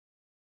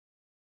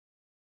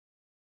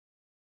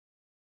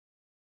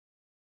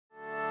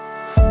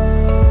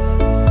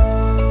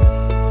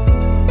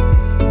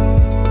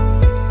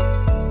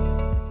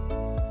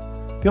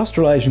The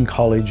Australasian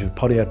College of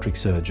Podiatric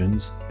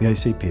Surgeons, the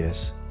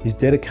ACPS, is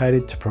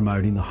dedicated to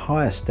promoting the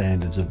highest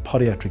standards of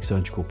podiatric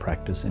surgical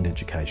practice and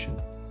education.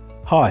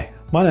 Hi,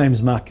 my name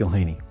is Mark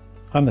Gilheany.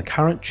 I'm the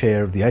current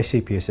chair of the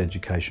ACPS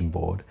Education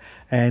Board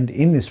and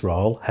in this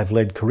role have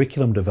led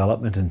curriculum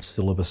development and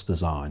syllabus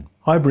design.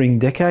 I bring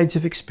decades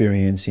of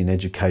experience in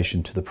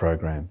education to the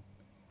program,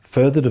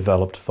 further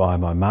developed via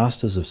my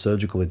Masters of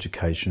Surgical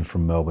Education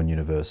from Melbourne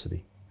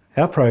University.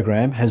 Our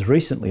program has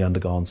recently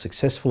undergone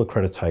successful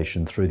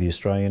accreditation through the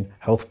Australian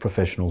Health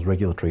Professionals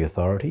Regulatory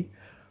Authority,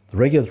 the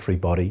regulatory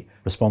body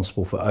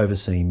responsible for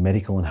overseeing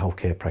medical and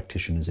healthcare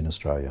practitioners in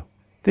Australia.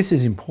 This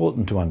is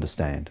important to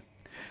understand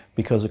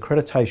because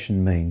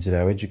accreditation means that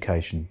our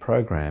education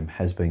program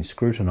has been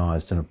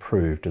scrutinised and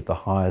approved at the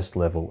highest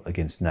level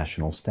against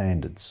national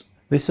standards.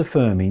 This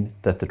affirming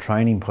that the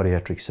training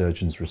podiatric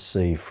surgeons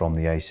receive from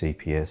the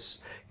ACPS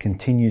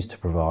continues to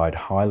provide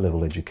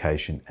high-level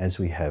education as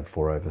we have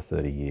for over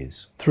 30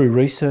 years. Through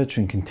research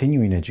and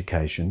continuing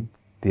education,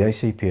 the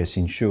ACPS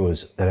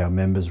ensures that our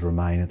members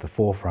remain at the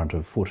forefront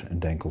of foot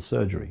and ankle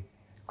surgery.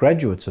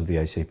 Graduates of the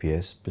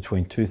ACPS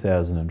between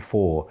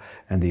 2004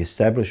 and the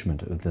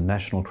establishment of the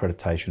National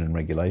Accreditation and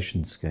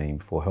Regulation Scheme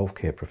for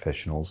Healthcare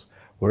Professionals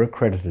were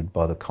accredited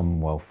by the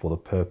Commonwealth for the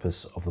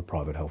purpose of the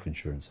Private Health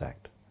Insurance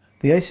Act.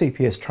 The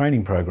ACPS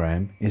training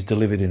program is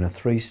delivered in a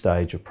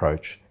three-stage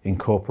approach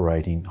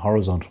incorporating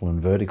horizontal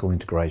and vertical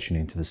integration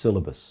into the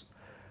syllabus.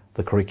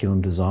 The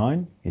curriculum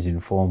design is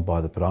informed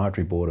by the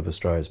Podiatry Board of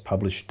Australia's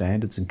published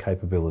standards and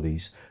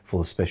capabilities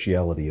for the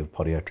speciality of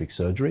podiatric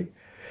surgery,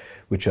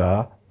 which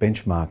are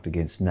benchmarked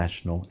against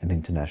national and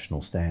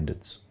international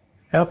standards.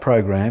 Our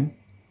program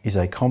is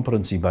a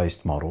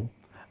competency-based model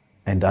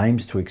and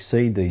aims to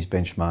exceed these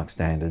benchmark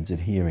standards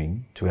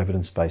adhering to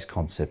evidence-based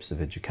concepts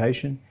of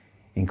education,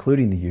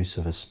 including the use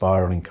of a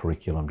spiralling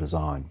curriculum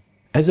design.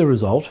 As a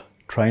result,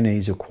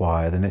 trainees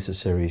acquire the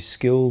necessary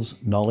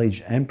skills,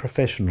 knowledge and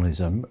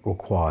professionalism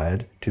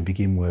required to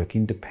begin work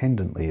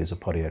independently as a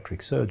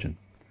podiatric surgeon.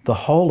 The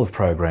whole of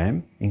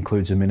program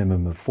includes a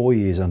minimum of 4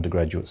 years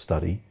undergraduate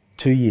study,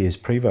 2 years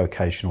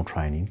pre-vocational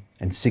training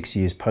and 6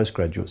 years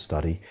postgraduate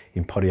study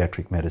in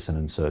podiatric medicine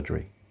and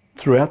surgery.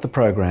 Throughout the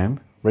program,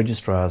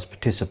 registrars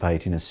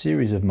participate in a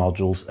series of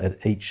modules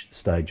at each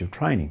stage of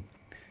training.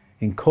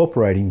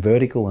 Incorporating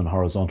vertical and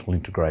horizontal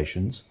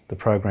integrations, the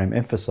program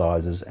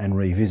emphasises and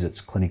revisits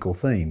clinical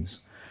themes,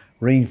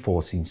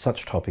 reinforcing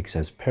such topics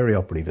as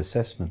perioperative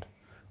assessment.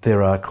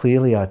 There are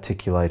clearly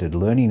articulated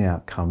learning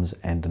outcomes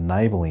and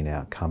enabling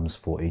outcomes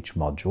for each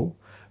module,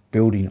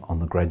 building on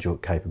the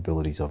graduate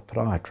capabilities of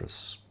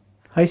podiatrists.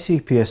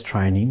 ACPS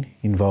training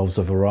involves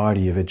a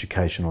variety of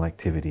educational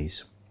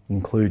activities,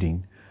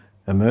 including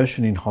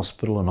immersion in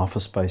hospital and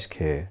office-based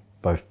care,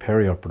 both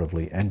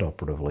perioperatively and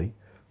operatively,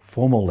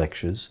 formal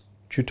lectures,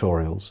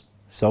 tutorials,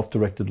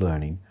 self-directed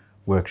learning,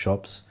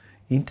 workshops,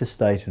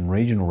 interstate and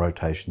regional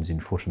rotations in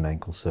foot and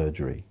ankle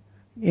surgery.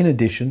 In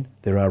addition,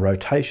 there are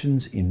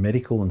rotations in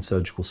medical and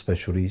surgical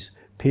specialties,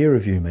 peer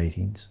review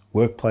meetings,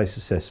 workplace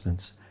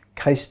assessments,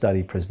 case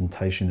study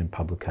presentation and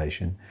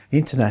publication,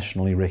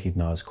 internationally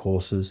recognised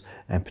courses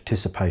and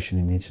participation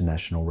in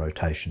international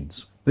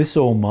rotations. This is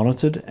all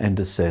monitored and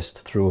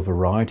assessed through a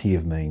variety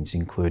of means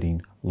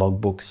including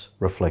logbooks,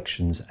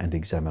 reflections and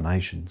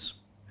examinations.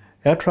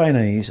 Our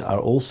trainees are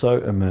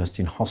also immersed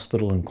in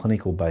hospital and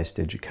clinical-based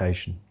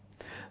education.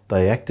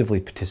 They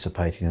actively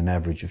participate in an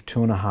average of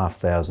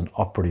 2,500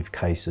 operative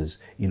cases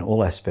in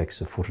all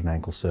aspects of foot and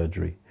ankle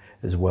surgery,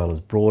 as well as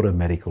broader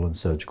medical and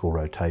surgical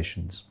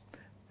rotations.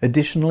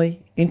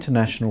 Additionally,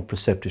 international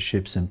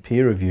preceptorships and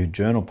peer-reviewed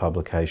journal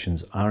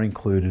publications are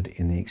included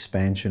in the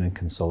expansion and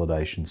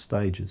consolidation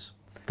stages.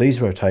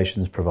 These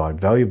rotations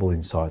provide valuable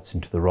insights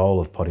into the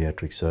role of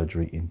podiatric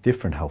surgery in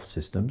different health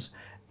systems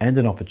and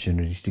an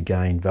opportunity to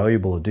gain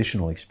valuable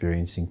additional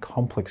experience in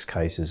complex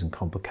cases and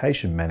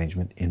complication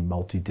management in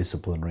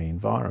multidisciplinary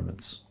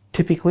environments.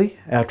 Typically,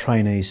 our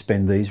trainees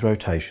spend these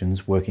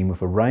rotations working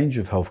with a range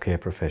of healthcare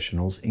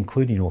professionals,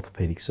 including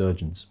orthopaedic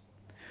surgeons.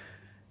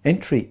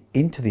 Entry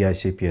into the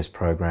ACPS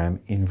program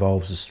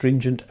involves a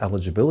stringent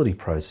eligibility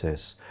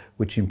process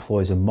which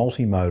employs a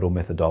multimodal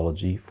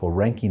methodology for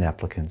ranking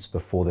applicants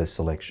before their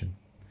selection.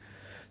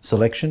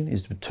 Selection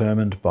is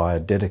determined by a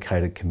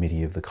dedicated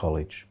committee of the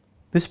college.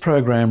 This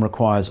program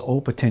requires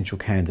all potential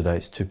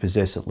candidates to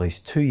possess at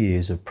least 2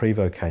 years of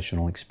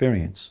pre-vocational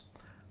experience,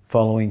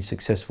 following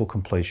successful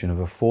completion of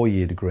a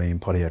 4-year degree in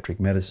podiatric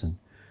medicine.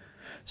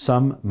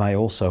 Some may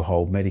also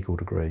hold medical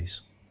degrees.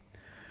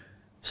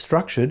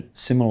 Structured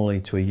similarly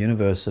to a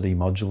university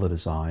modular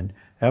design,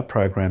 our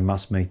program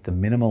must meet the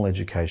minimal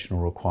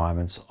educational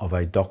requirements of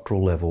a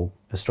doctoral level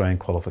Australian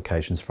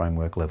Qualifications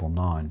Framework Level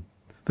 9.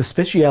 The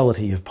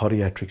speciality of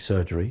podiatric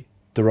surgery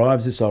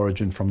derives its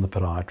origin from the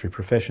podiatry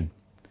profession.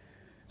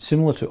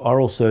 Similar to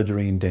oral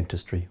surgery in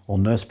dentistry or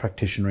nurse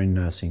practitioner in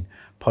nursing,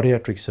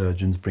 podiatric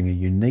surgeons bring a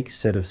unique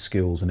set of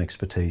skills and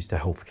expertise to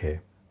healthcare.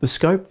 The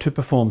scope to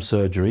perform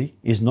surgery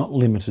is not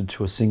limited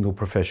to a single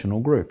professional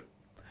group,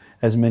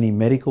 as many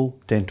medical,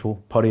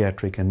 dental,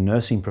 podiatric and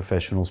nursing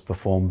professionals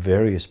perform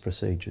various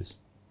procedures.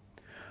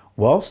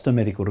 Whilst a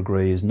medical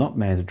degree is not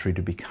mandatory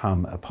to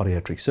become a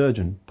podiatric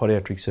surgeon,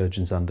 podiatric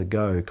surgeons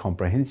undergo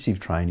comprehensive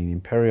training in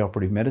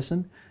perioperative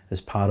medicine as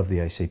part of the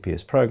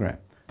ACPS program.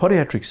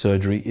 Podiatric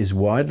surgery is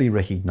widely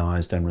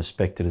recognised and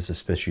respected as a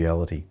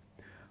speciality,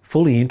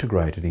 fully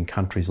integrated in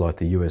countries like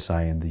the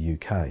USA and the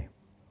UK.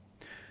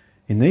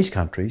 In these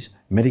countries,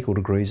 medical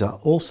degrees are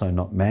also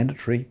not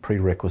mandatory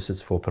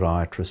prerequisites for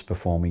podiatrists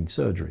performing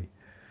surgery.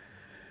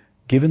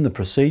 Given the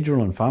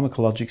procedural and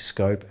pharmacologic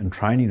scope and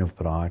training of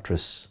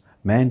podiatrists,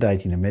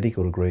 mandating a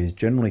medical degree is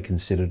generally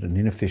considered an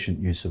inefficient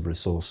use of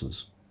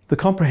resources. The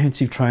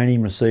comprehensive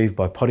training received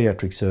by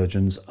podiatric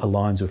surgeons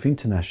aligns with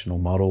international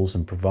models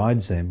and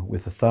provides them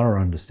with a thorough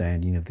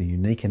understanding of the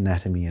unique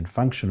anatomy and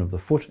function of the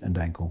foot and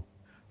ankle.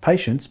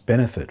 Patients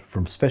benefit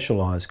from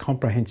specialised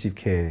comprehensive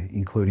care,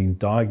 including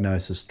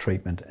diagnosis,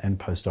 treatment and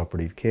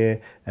post-operative care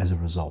as a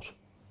result.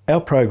 Our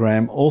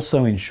program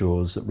also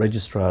ensures that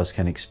registrars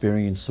can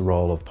experience the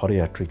role of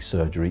podiatric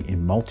surgery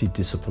in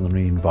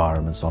multidisciplinary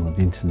environments on an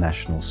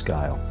international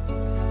scale.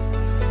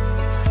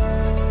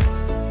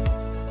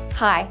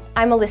 Hi,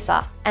 I'm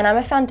Alyssa and I'm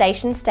a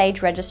foundation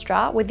stage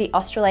registrar with the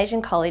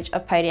Australasian College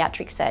of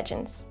Podiatric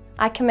Surgeons.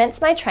 I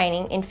commenced my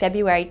training in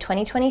February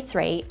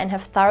 2023 and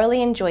have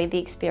thoroughly enjoyed the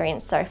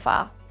experience so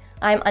far.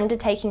 I am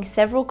undertaking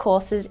several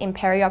courses in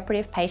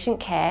perioperative patient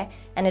care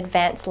and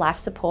advanced life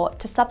support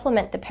to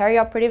supplement the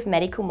perioperative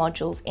medical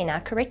modules in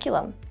our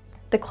curriculum.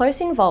 The close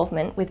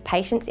involvement with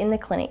patients in the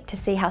clinic to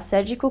see how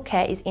surgical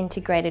care is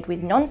integrated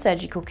with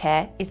non-surgical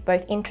care is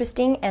both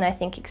interesting and I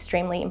think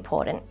extremely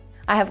important.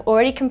 I have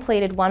already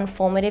completed one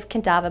formative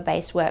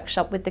cadaver-based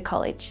workshop with the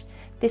college.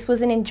 This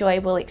was an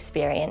enjoyable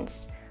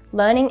experience.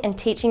 Learning and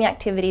teaching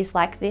activities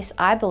like this,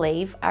 I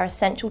believe, are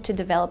essential to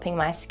developing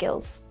my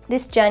skills.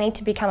 This journey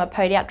to become a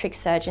podiatric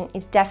surgeon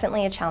is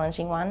definitely a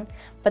challenging one,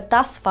 but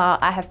thus far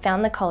I have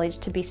found the college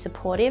to be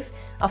supportive,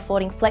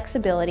 affording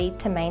flexibility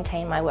to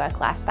maintain my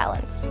work-life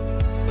balance.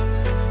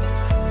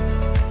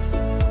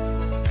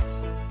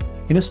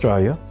 In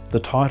Australia, the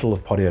title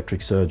of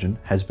podiatric surgeon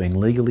has been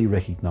legally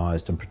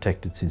recognised and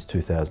protected since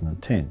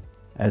 2010,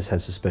 as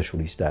has the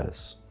specialty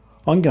status.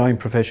 Ongoing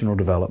professional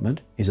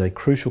development is a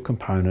crucial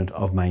component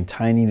of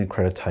maintaining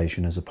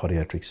accreditation as a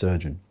podiatric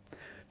surgeon.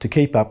 To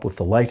keep up with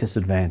the latest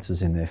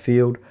advances in their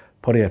field,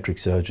 podiatric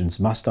surgeons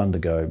must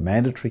undergo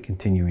mandatory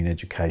continuing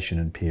education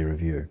and peer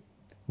review.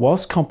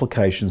 Whilst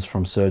complications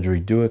from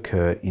surgery do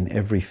occur in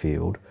every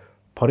field,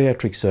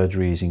 podiatric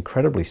surgery is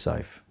incredibly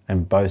safe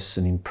and boasts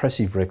an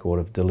impressive record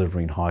of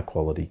delivering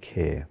high-quality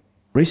care.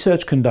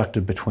 Research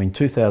conducted between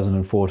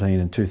 2014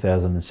 and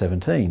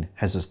 2017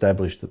 has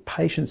established that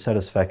patient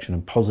satisfaction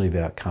and positive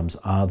outcomes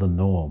are the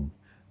norm.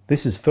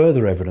 This is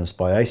further evidenced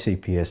by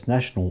ACPS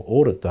national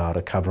audit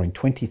data covering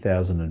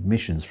 20,000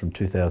 admissions from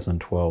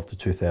 2012 to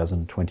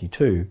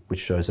 2022,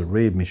 which shows a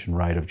readmission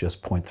rate of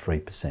just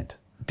 0.3%.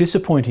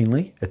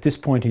 Disappointingly, at this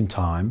point in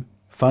time,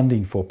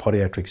 funding for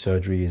podiatric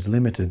surgery is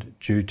limited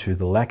due to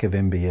the lack of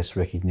MBS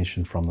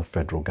recognition from the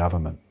federal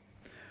government.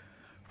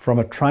 From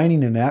a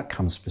training and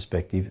outcomes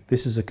perspective,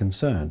 this is a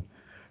concern.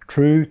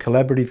 True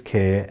collaborative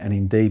care and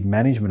indeed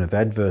management of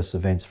adverse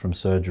events from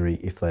surgery,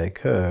 if they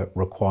occur,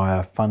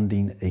 require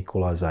funding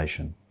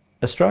equalisation.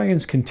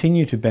 Australians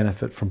continue to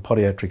benefit from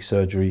podiatric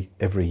surgery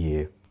every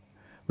year,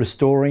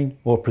 restoring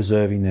or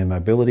preserving their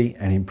mobility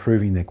and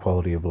improving their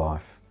quality of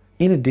life.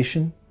 In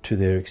addition to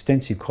their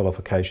extensive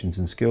qualifications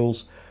and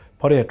skills,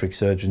 podiatric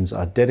surgeons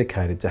are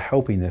dedicated to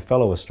helping their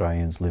fellow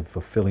Australians live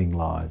fulfilling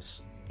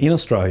lives. In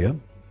Australia,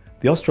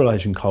 the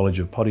Australasian College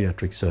of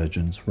Podiatric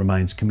Surgeons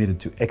remains committed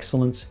to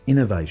excellence,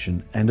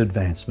 innovation and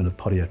advancement of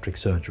podiatric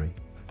surgery.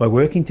 By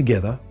working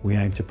together, we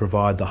aim to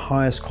provide the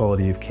highest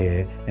quality of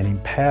care and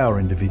empower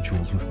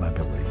individuals with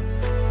mobility.